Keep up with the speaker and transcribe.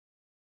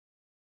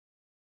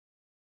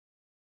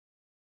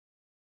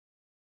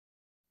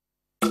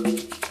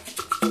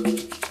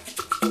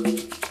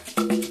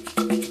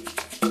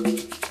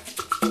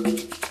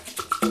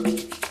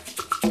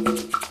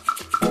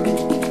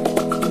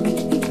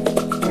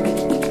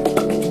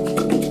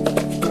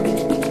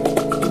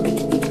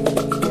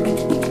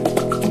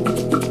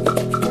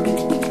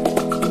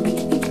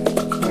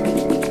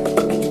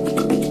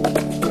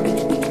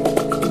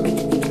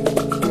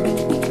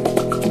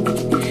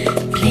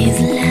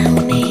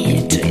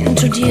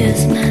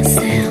introduce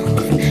myself.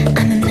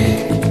 I'm a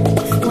man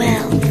of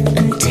wealth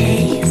and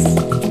taste.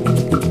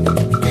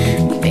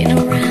 Been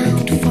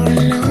around for a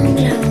long,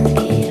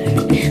 long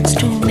year.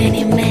 Stole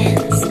many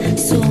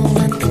men's soul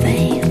and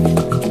faith.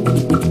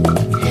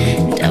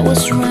 And I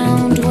was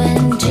around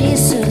when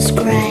Jesus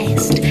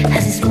Christ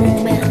has his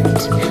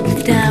moment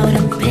of doubt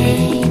and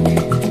pain.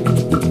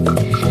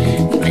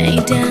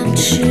 Made damn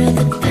sure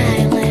the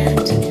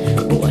pilot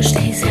washed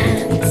his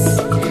hands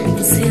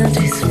and sealed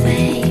his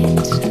fate.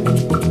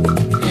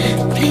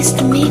 Pleased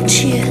to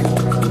meet you,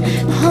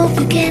 hope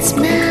you guess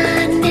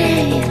my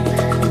name.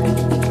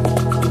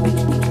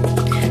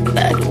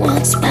 But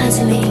what's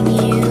puzzling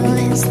you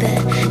is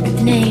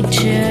the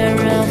nature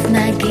of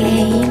my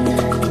game.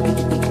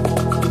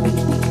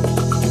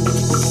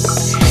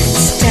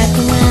 Stuck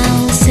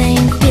around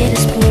St.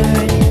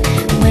 Petersburg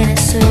when I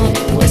saw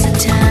it was a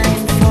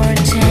time for a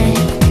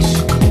change.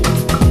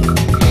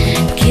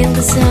 Killed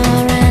the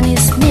Tsar and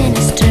his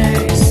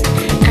ministers.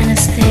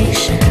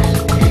 Anastasia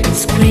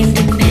screamed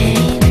in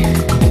pain.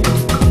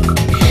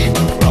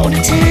 Rode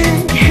a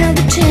tank, held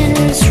the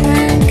general's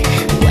rank.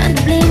 When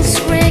the blinks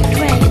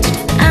regret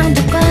and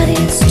the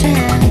bodies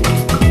stank.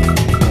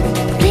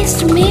 Pleased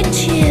to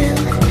meet you,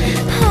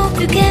 hope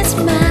you guess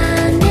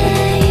my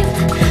name.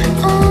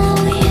 Oh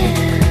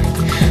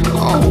yeah,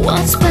 oh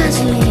what's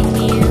puzzling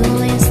you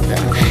is the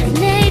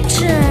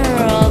nature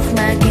of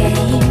my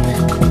game.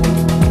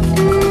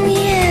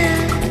 Yeah,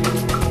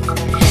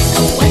 I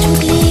watch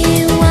with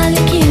glee while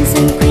your kings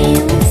and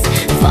queens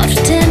fought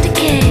for 10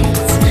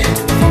 decades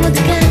for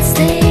the gods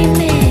they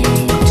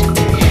made.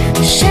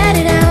 Shout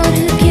it out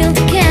who killed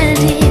the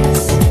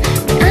Kennedys.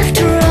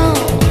 After all,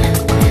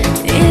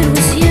 it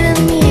was you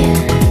and me.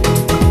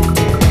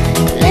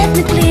 Let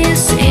me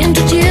please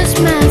introduce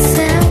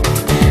myself.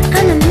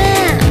 I'm a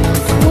man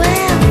of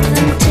wealth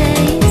and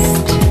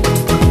taste.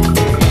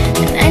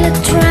 And I let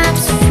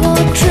traps for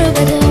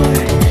troubadour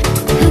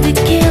who be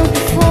killed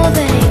before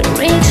they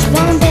reached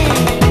Bombay.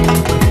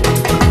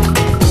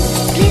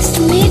 Pleased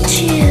to meet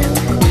you,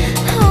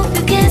 hope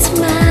you guess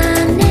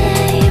my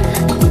name.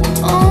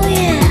 Oh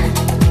yeah,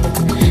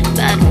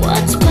 but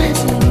what's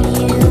puzzling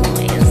you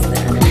is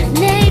the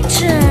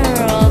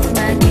nature of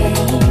my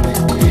game.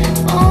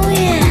 Oh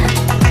yeah.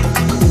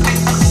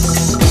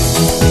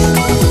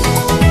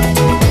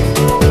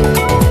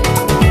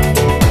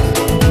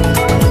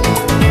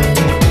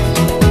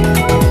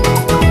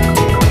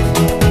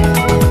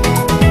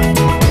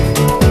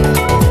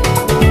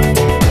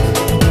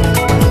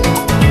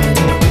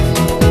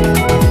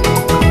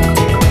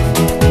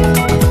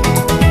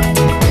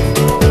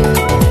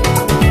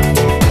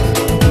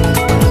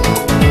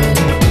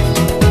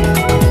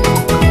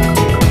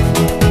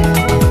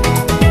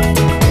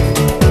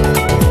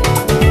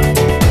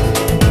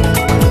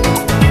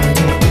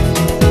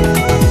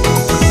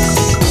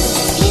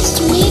 Pleased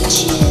to meet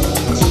you,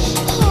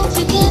 hope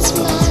you guess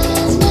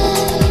my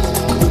name.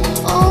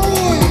 Oh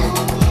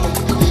yeah,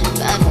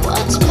 but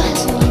what's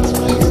puzzling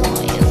you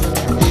is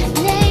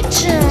the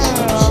nature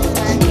of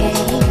my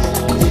game.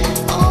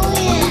 Oh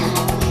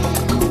yeah,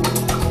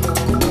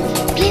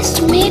 pleased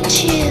to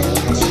meet you,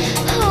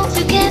 hope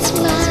you guess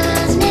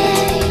my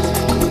name.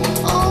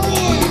 Oh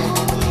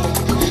yeah,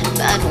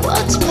 but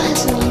what's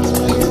puzzling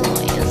you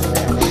is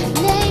the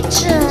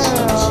nature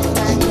of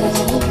my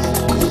game.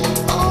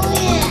 Oh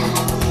yeah.